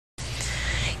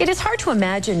It is hard to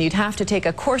imagine you'd have to take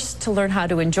a course to learn how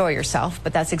to enjoy yourself,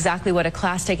 but that's exactly what a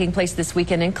class taking place this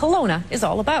weekend in Kelowna is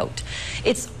all about.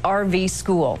 It's RV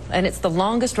School, and it's the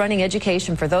longest running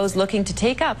education for those looking to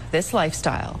take up this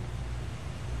lifestyle.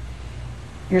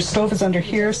 Your stove is under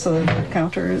here, so the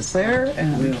counter is there,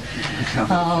 and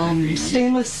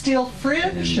stainless steel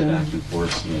fridge,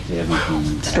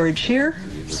 and storage here,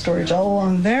 storage all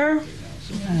along there,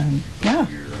 and yeah,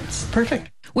 it's perfect.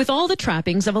 With all the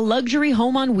trappings of a luxury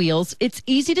home on wheels, it's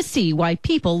easy to see why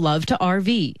people love to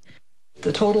RV.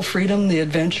 The total freedom, the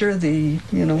adventure, seeing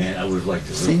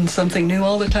something new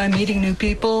all the time, meeting new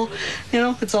people,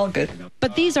 it's all good.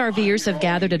 But these RVers have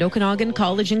gathered at Okanagan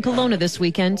College in Kelowna this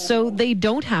weekend, so they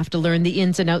don't have to learn the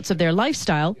ins and outs of their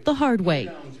lifestyle the hard way.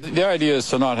 The idea is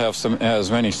to not have as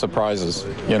many surprises,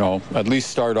 at least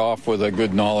start off with a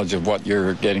good knowledge of what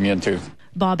you're getting into.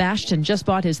 Bob Ashton just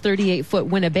bought his 38-foot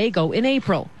Winnebago in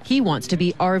April. He wants to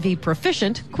be RV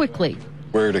proficient quickly.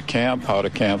 Where to camp, how to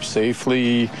camp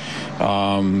safely.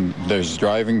 There's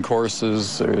driving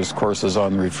courses, there's courses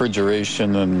on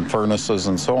refrigeration and furnaces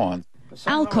and so on.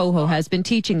 Al Coho has been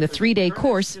teaching the 3-day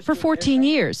course for 14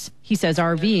 years. He says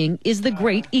RVing is the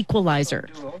great equalizer.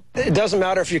 It doesn't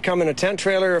matter if you come in a tent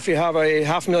trailer or if you have a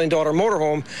 $500,000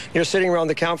 motorhome, you're sitting around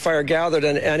the campfire gathered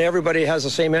and everybody has the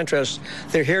same interest.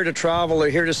 They're here to travel, they're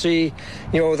here to see,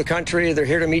 the country, they're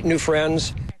here to meet new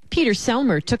friends. Peter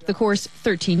Selmer took the course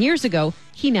 13 years ago.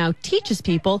 He now teaches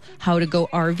people how to go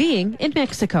RVing in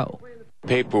Mexico.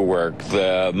 Paperwork,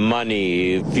 the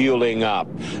money, fueling up,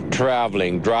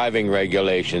 traveling, driving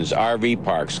regulations, RV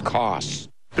parks, costs.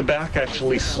 The back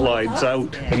actually slides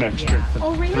out an extra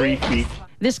 3 feet.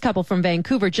 This couple from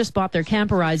Vancouver just bought their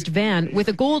camperized van with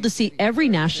a goal to see every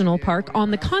national park on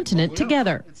the continent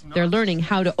together. They're learning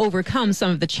how to overcome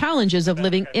some of the challenges of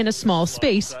living in a small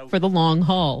space for the long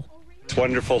haul. It's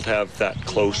wonderful to have that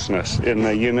closeness. In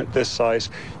a unit this size,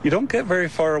 you don't get very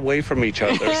far away from each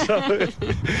other,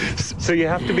 so you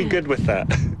have to be good with that.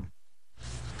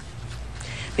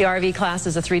 The RV class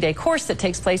is a 3-day course that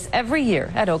takes place every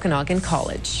year at Okanagan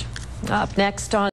College. Up next on